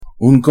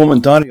Un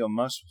comentario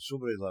más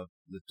sobre la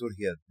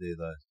liturgia de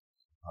la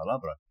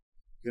palabra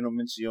que no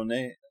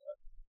mencioné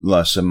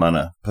la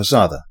semana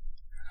pasada.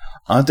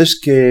 Antes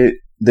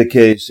de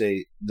que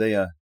se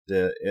lea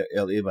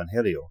el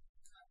Evangelio,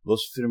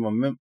 los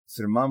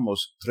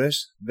firmamos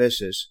 3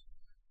 veces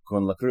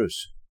con la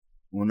cruz.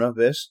 Una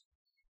vez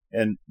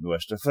en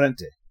nuestra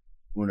frente,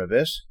 una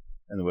vez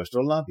en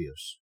nuestros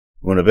labios,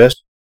 una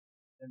vez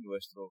en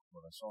nuestro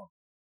corazón.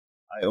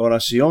 Hay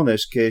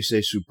oraciones que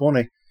se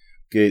supone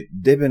que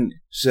deben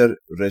ser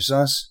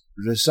rezadas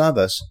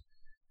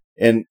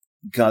en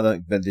cada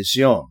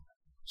bendición.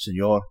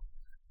 Señor,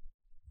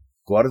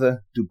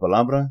 guarda tu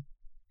palabra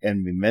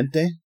en mi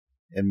mente,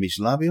 en mis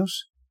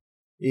labios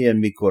y en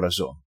mi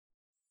corazón.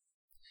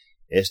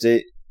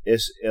 Este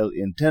es el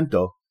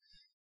intento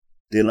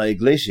de la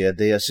Iglesia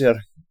de hacer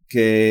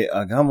que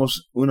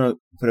hagamos una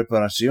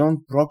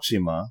preparación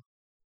próxima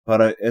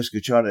para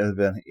escuchar el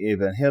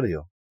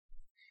Evangelio.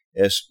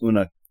 Es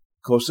una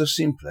cosa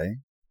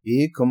simple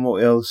y como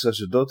el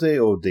sacerdote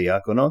o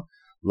diácono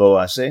lo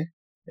hace,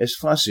 es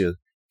fácil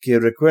que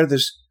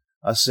recuerdes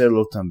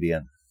hacerlo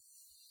también.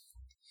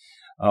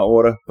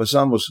 Ahora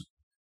pasamos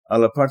a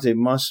la parte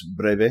más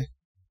breve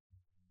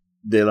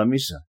de la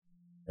misa,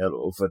 el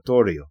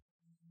ofertorio.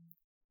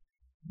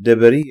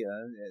 Debería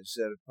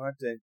ser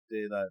parte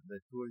de la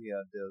liturgia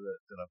de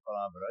la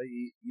palabra,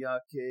 y ya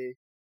que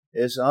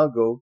es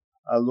algo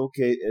a lo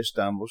que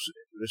estamos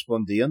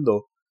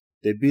respondiendo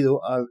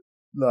debido a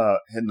la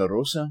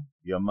generosa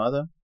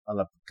llamada a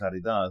la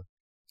caridad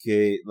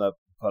que la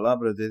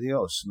palabra de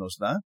Dios nos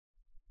da,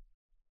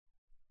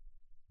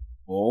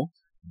 o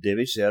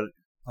debe ser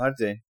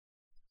parte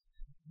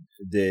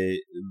de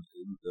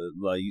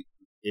la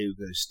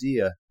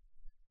Eucaristía,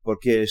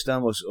 porque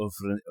estamos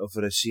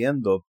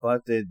ofreciendo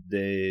parte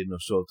de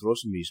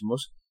nosotros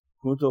mismos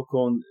junto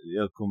con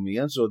el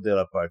comienzo de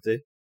la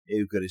parte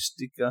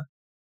eucarística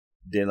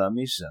de la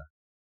misa.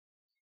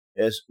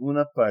 Es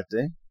una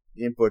parte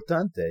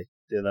importante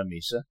de la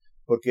misa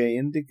porque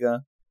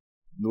indica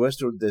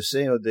nuestro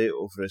deseo de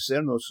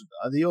ofrecernos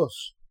a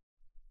Dios.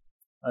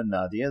 A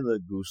nadie le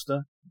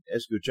gusta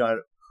escuchar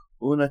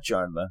una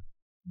charla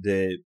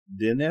de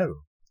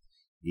dinero,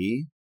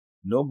 y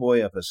no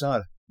voy a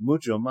pasar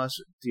mucho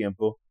más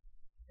tiempo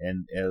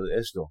en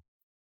esto.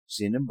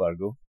 Sin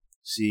embargo,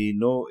 si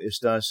no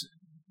estás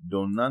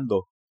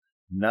donando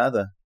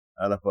nada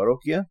a la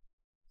parroquia,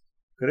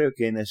 creo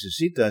que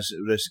necesitas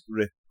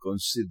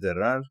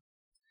reconsiderar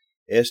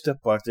esta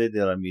parte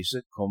de la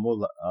misa como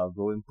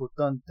algo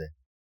importante.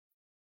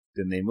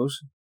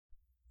 Tenemos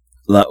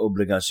la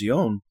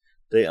obligación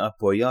de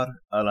apoyar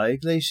a la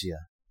Iglesia.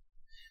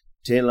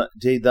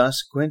 ¿Te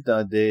das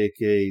cuenta de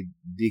que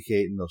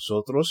dije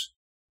nosotros?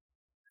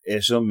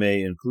 Eso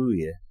me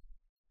incluye.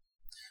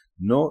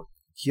 No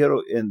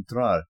quiero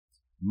entrar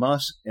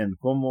más en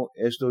cómo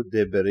esto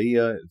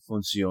debería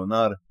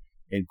funcionar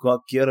en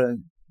cualquiera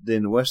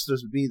de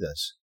nuestras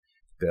vidas,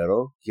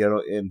 pero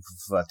quiero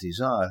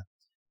enfatizar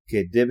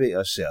que debe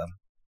hacer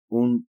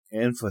un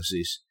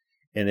énfasis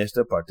en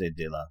esta parte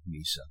de la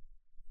misa.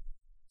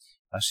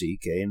 Así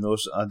que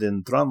nos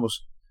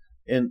adentramos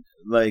en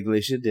la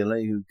Iglesia de la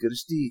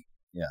Eucaristía,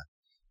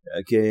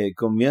 que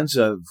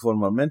comienza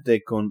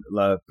formalmente con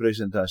la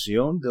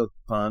presentación del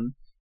pan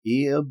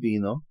y el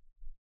vino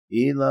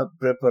y la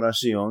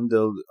preparación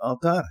del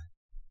altar.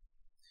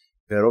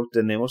 Pero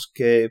tenemos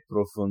que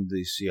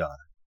profundizar.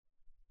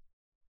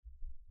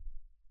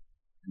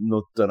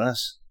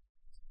 Notarás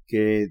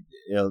que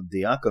el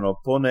diácono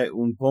pone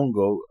un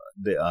pongo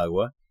de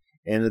agua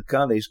en el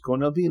cáliz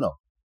con el vino.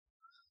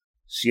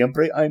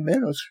 Siempre hay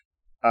menos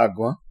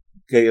agua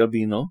que el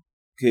vino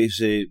que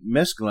se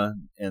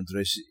mezclan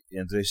entre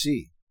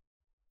sí.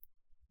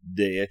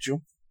 De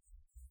hecho,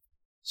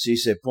 si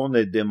se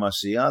pone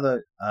demasiada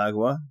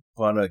agua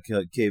para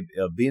que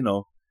el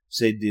vino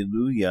se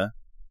diluya,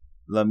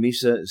 la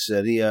misa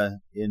sería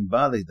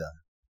inválida.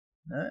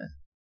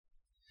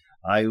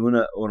 Hay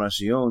una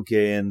oración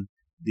que el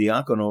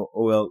diácono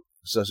o el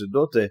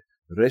sacerdote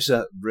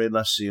reza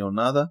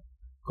relacionada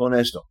con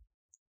esto.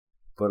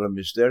 Por el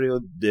misterio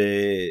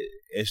de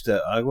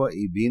esta agua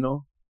y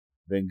vino,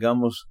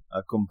 vengamos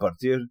a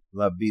compartir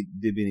la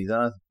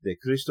divinidad de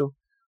Cristo,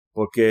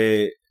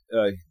 porque,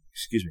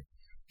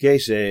 que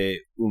se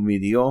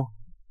humilló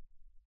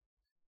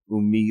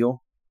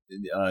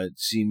a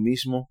sí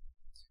mismo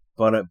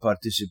para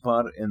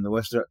participar en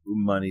nuestra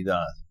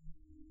humanidad.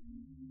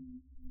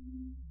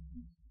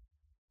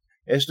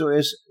 Esto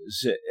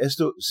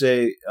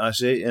se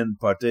hace en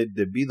parte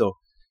debido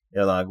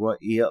al agua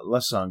y a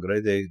la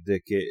sangre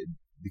de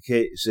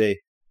que se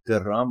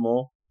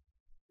derramó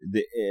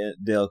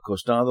del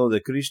costado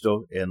de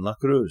Cristo en la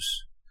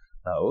cruz.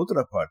 La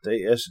otra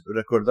parte es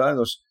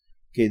recordarnos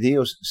que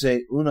Dios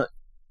se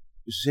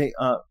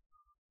ha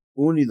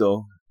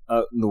unido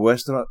a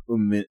nuestra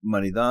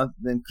humanidad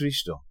en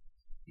Cristo,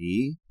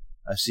 y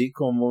así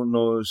como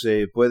no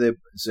se puede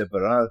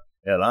separar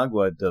el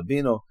agua del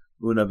vino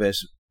una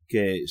vez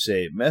que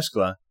se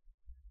mezcla,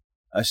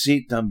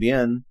 así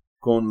también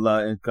con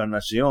la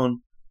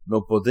encarnación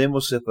no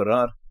podemos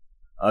separar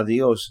a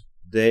Dios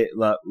de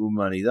la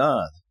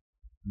humanidad.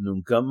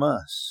 Nunca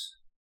más.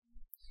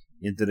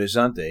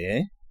 Interesante,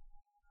 ¿eh?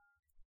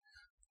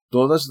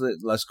 Todas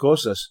las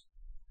cosas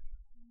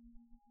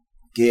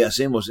que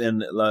hacemos en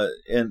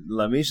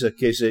la misa,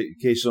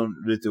 que son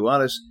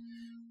rituales,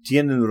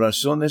 tienen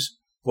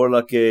razones por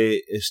las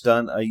que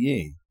están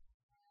allí.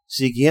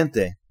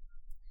 Siguiente,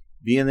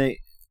 viene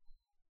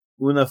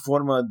una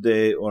forma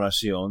de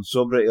oración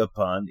sobre el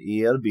pan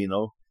y el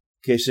vino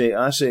que se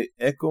hace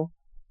eco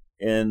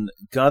en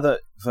cada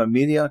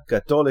familia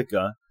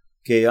católica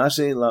que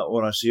hace la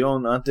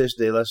oración antes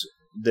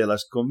de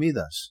las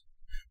comidas.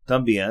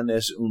 También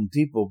es un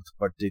tipo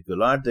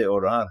particular de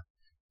orar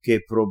que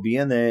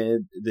proviene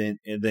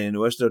de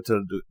nuestra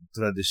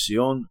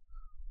tradición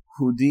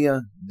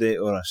judía de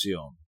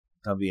oración.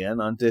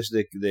 También antes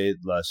de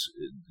las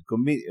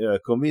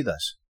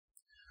comidas.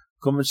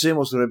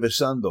 Comencemos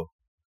revisando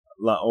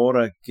la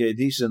hora que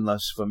dicen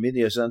las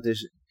familias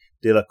antes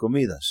de las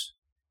comidas.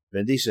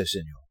 Bendice,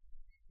 Señor.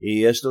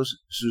 Y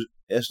estos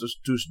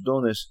tus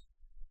dones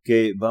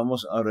que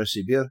vamos a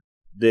recibir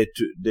de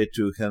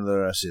tu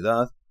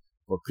generosidad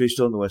por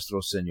Cristo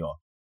nuestro Señor.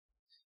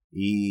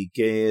 ¿Y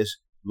qué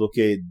es lo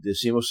que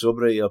decimos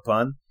sobre el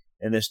pan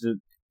en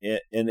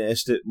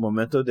este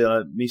momento de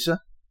la misa?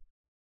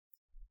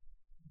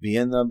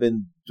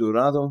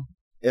 Bienaventurado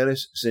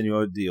eres,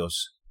 Señor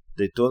Dios,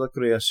 de toda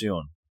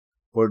creación.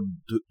 Por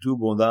tu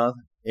bondad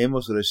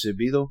hemos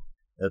recibido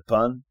el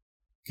pan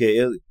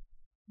que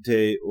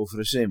te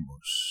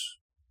ofrecemos.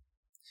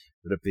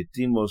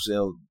 Repetimos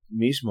el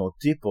mismo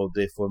tipo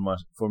de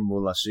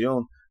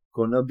formulación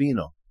con el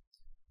vino.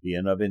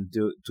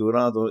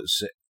 Bienaventurado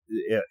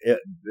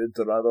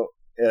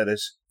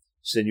eres,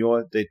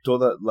 Señor, de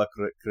toda la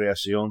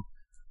creación,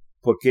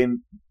 porque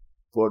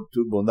por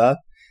tu bondad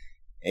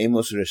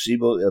hemos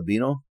recibido el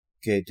vino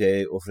que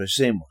te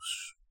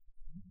ofrecemos,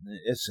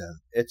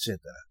 etc.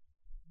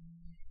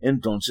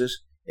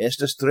 Entonces,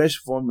 estas tres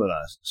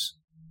fórmulas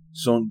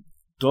son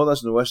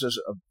todas nuestras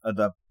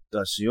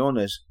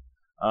adaptaciones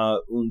a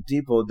un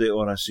tipo de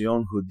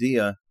oración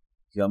judía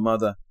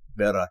llamada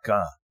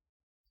Beraká.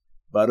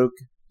 Baruch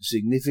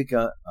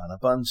significa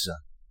alabanza.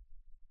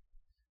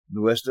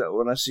 Nuestra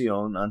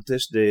oración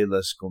antes de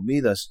las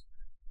comidas,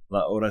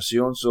 la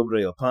oración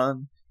sobre el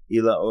pan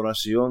y la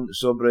oración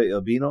sobre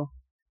el vino,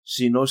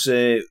 si no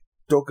se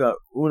toca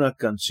una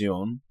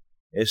canción,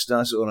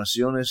 estas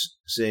oraciones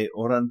se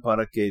oran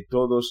para que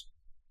todos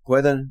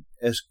puedan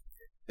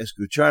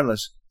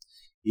escucharlas,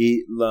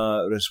 y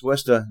la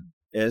respuesta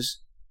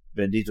es: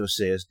 bendito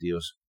seas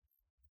Dios.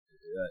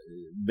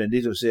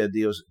 Bendito sea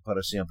Dios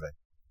para siempre.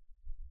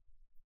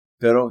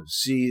 Pero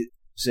si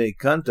se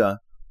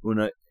canta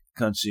una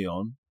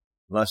canción,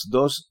 las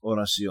dos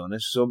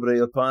oraciones sobre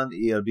el pan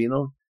y el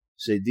vino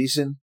se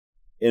dicen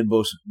en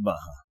voz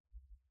baja.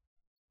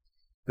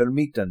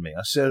 Permítanme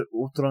hacer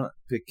otra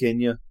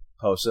pequeña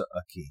pausa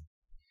aquí.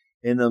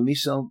 En el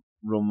misal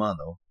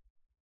romano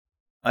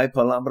hay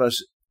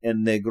palabras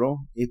en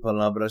negro y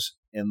palabras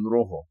en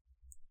rojo.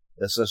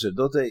 El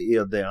sacerdote y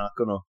el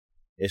diácono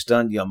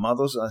están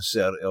llamados a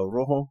hacer el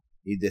rojo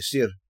y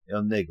decir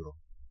el negro.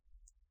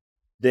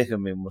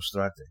 Déjame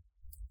mostrarte.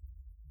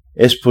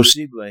 Es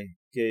posible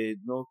que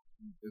no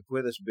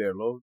puedes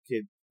verlo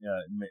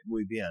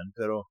muy bien,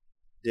 pero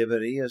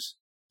deberías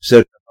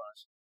ser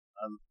capaz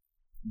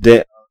de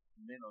al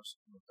menos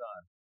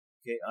notar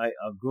que hay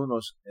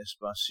algunos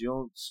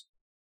espacios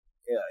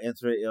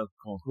entre el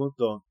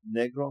conjunto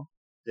negro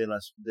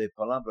de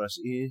palabras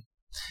y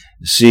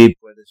si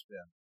puedes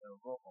ver el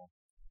rojo.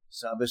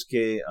 Sabes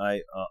que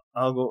hay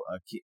algo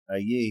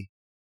allí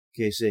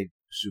que se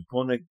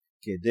supone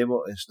que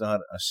debo estar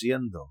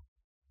haciendo.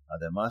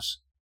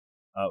 Además,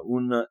 a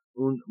un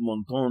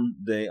montón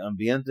de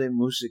ambiente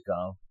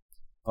musical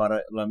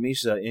para la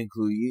misa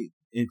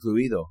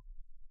incluido,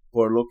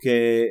 por lo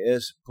que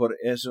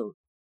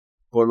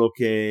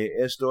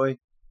estoy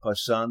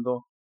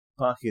pasando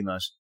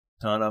páginas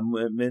tan a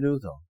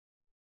menudo,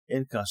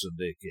 en caso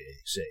de que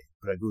se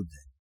pregunten.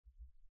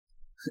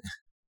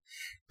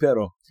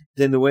 Pero,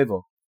 de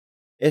nuevo,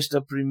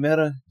 esta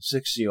primera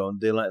sección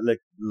de la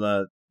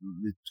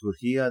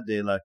liturgia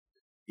de la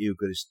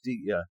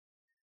Eucaristía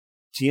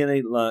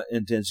tiene la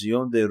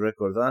intención de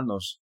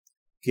recordarnos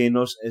que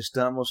nos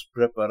estamos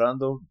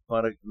preparando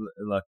para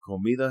la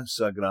comida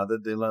sagrada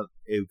de la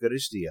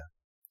Eucaristía.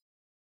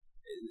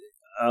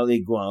 Al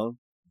igual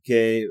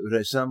que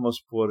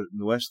rezamos por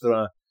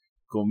nuestra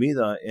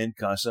comida en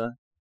casa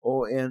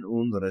o en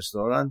un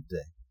restaurante.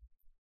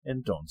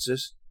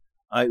 Entonces,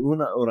 hay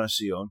una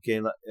oración que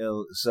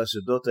el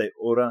sacerdote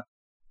ora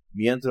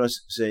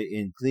mientras se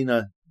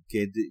inclina,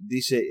 que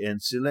dice en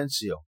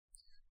silencio.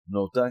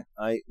 Nota,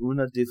 hay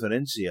una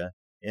diferencia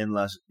en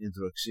las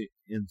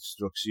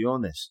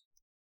instrucciones.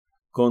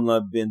 Con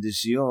la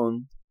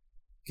bendición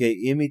que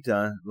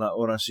imita la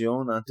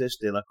oración antes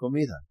de la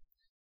comida,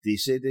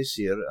 dice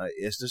decir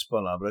estas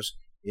palabras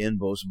en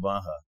voz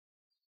baja,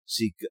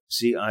 si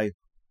hay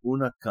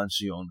una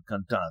canción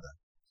cantada.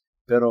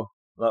 Pero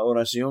la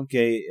oración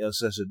que el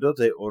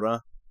sacerdote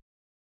ora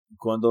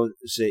cuando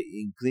se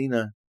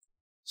inclina,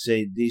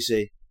 se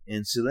dice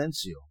en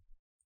silencio.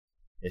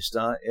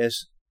 Esta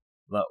es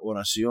la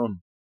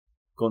oración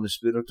con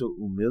espíritu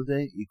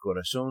humilde y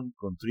corazón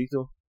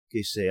contrito,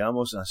 que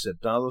seamos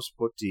aceptados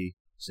por ti,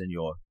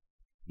 Señor,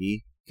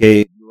 y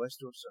que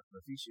nuestro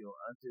sacrificio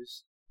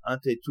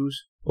ante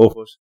tus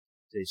ojos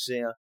te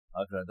sea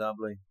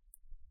agradable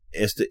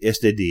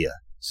este día,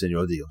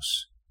 Señor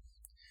Dios.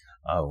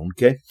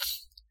 Aunque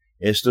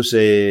esto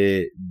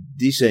se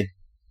dice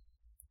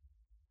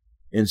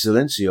en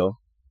silencio,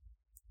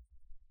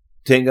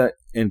 tenga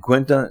en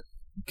cuenta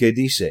que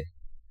dice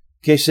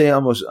que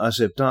seamos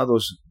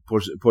aceptados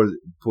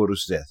por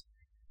usted.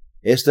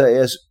 Esta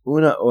es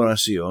una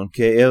oración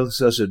que el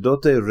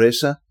sacerdote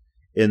reza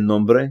en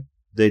nombre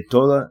de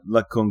toda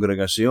la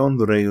congregación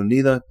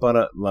reunida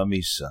para la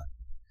misa.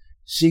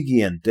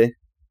 Siguiente,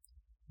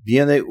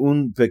 viene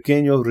un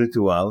pequeño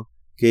ritual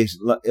que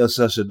el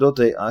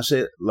sacerdote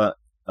hace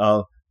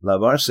al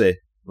lavarse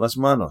las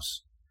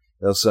manos.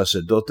 El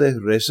sacerdote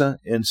reza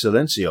en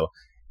silencio,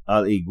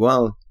 al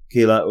igual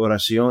que la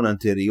oración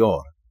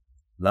anterior.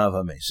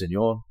 Lávame,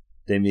 Señor,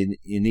 de mi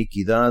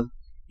iniquidad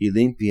y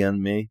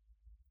límpiame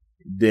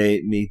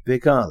de mi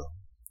pecado.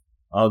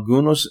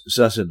 Algunos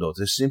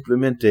sacerdotes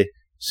simplemente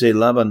se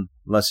lavan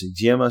las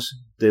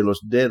yemas de los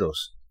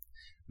dedos.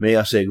 Me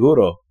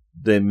aseguro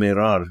de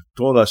mirar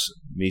todas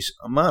mis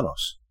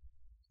manos.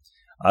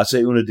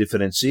 ¿Hace una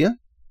diferencia?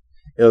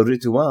 El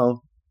ritual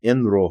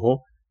en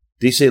rojo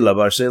dice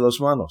lavarse las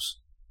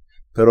manos.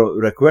 Pero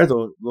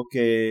recuerdo lo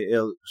que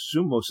el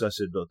sumo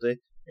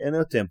sacerdote en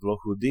el templo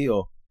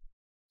judío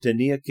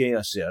tenía que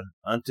hacer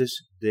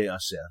antes de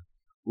hacer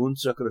un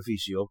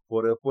sacrificio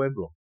por el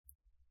pueblo.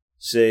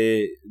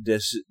 Se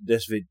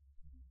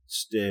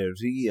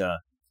desvestiría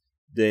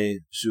de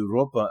su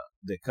ropa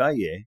de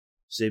calle,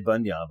 se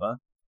bañaba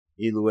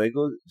y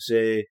luego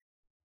se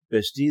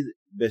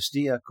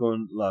vestía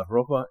con la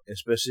ropa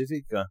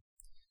específica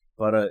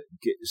para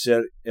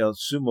ser el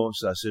sumo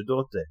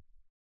sacerdote.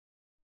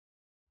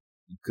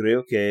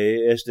 Creo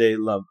que este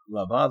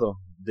lavado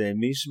de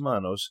mis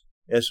manos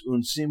es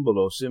un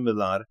símbolo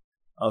similar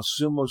al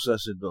sumo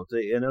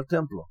sacerdote en el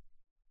templo.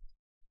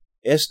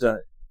 Esta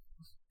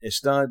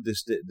está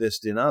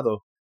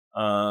destinado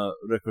a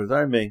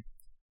recordarme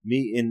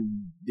mi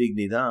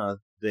indignidad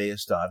de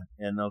estar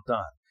en el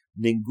altar.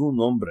 Ningún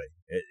hombre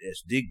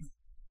es digno.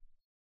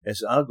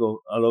 Es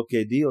algo a lo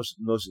que Dios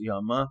nos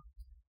llama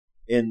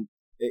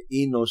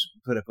y nos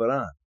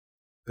prepara.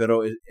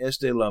 Pero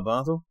este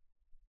lavado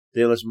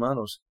de las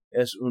manos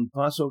es un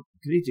paso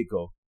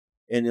crítico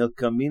en el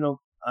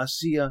camino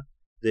hacia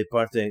la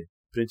parte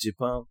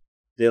principal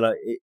de la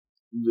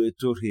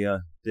liturgia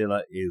de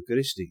la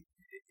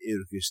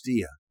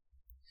Eucaristía.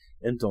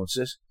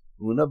 Entonces,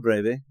 una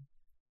breve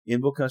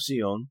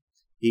invocación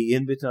y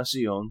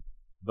invitación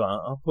va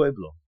al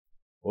pueblo.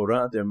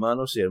 Orad,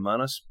 hermanos y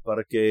hermanas,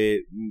 para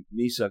que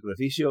mi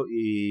sacrificio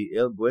y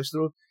el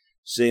vuestro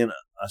sean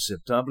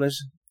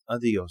aceptables a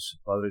Dios,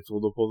 Padre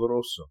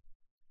Todopoderoso.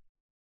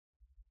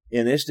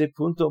 En este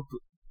punto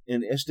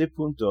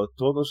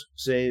todos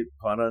se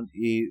paran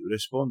y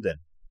responden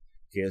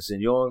que el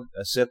Señor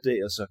acepte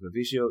el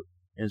sacrificio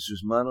en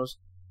sus manos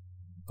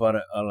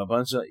para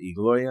alabanza y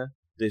gloria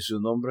de su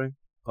nombre,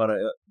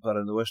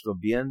 para nuestro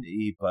bien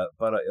y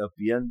para el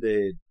bien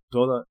de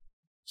toda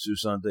su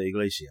santa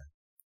iglesia.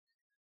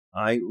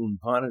 Hay un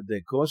par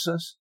de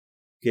cosas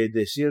que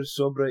decir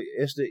sobre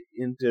este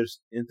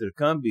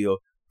intercambio.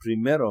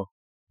 Primero,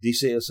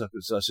 dice el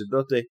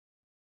sacerdote,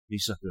 mi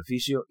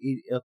sacrificio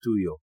y el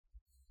tuyo.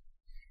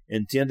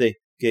 Entiende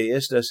que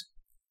estás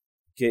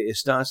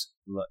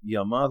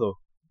llamado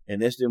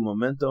en este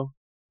momento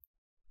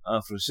a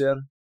ofrecer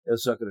el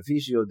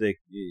sacrificio de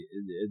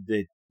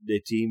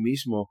ti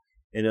mismo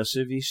en el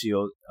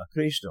servicio a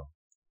Cristo.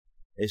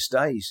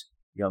 Estáis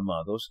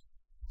llamados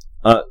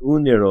a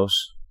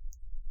uniros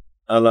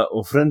a la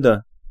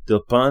ofrenda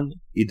del pan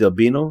y del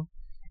vino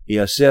y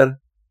hacer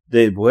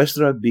de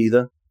vuestra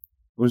vida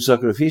un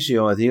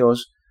sacrificio a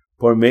Dios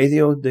por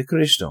medio de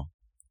Cristo.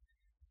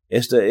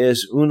 Esta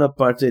es una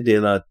parte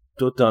de la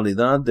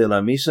totalidad de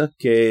la misa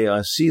que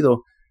ha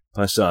sido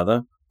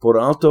pasada por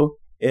alto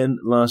en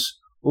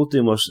las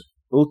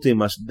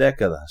últimas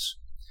décadas.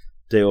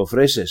 Te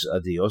ofreces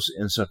a Dios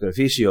en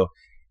sacrificio,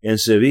 en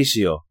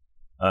servicio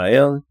a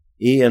Él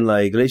y en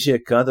la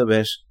iglesia cada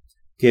vez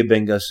que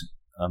vengas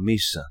a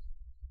misa.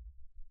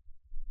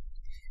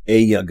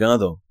 He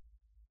llegado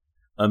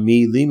a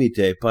mi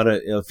límite para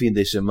el fin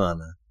de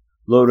semana.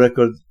 Lo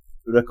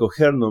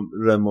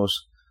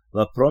recogeremos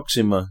la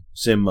próxima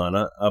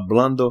semana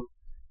hablando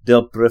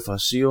del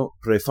prefacio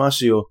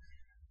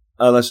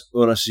a las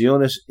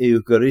oraciones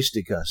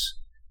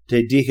eucarísticas.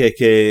 Te dije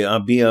que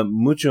había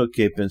mucho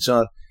que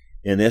pensar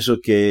en eso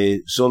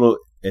que solo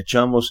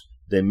echamos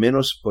de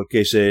menos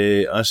porque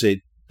se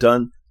hace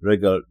tan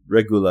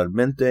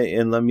regularmente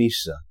en la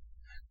misa.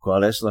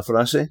 ¿Cuál es la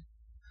frase?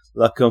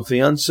 La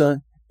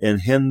confianza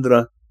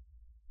engendra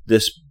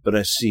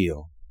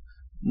desprecio.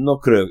 No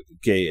creo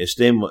que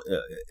estemos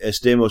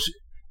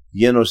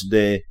llenos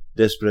de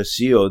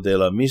desprecio de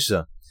la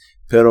misa,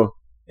 pero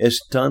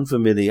es tan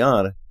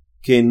familiar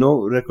que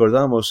no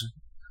recordamos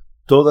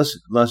todas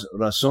las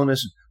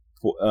razones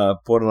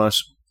por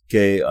las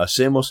que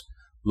hacemos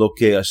lo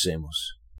que hacemos.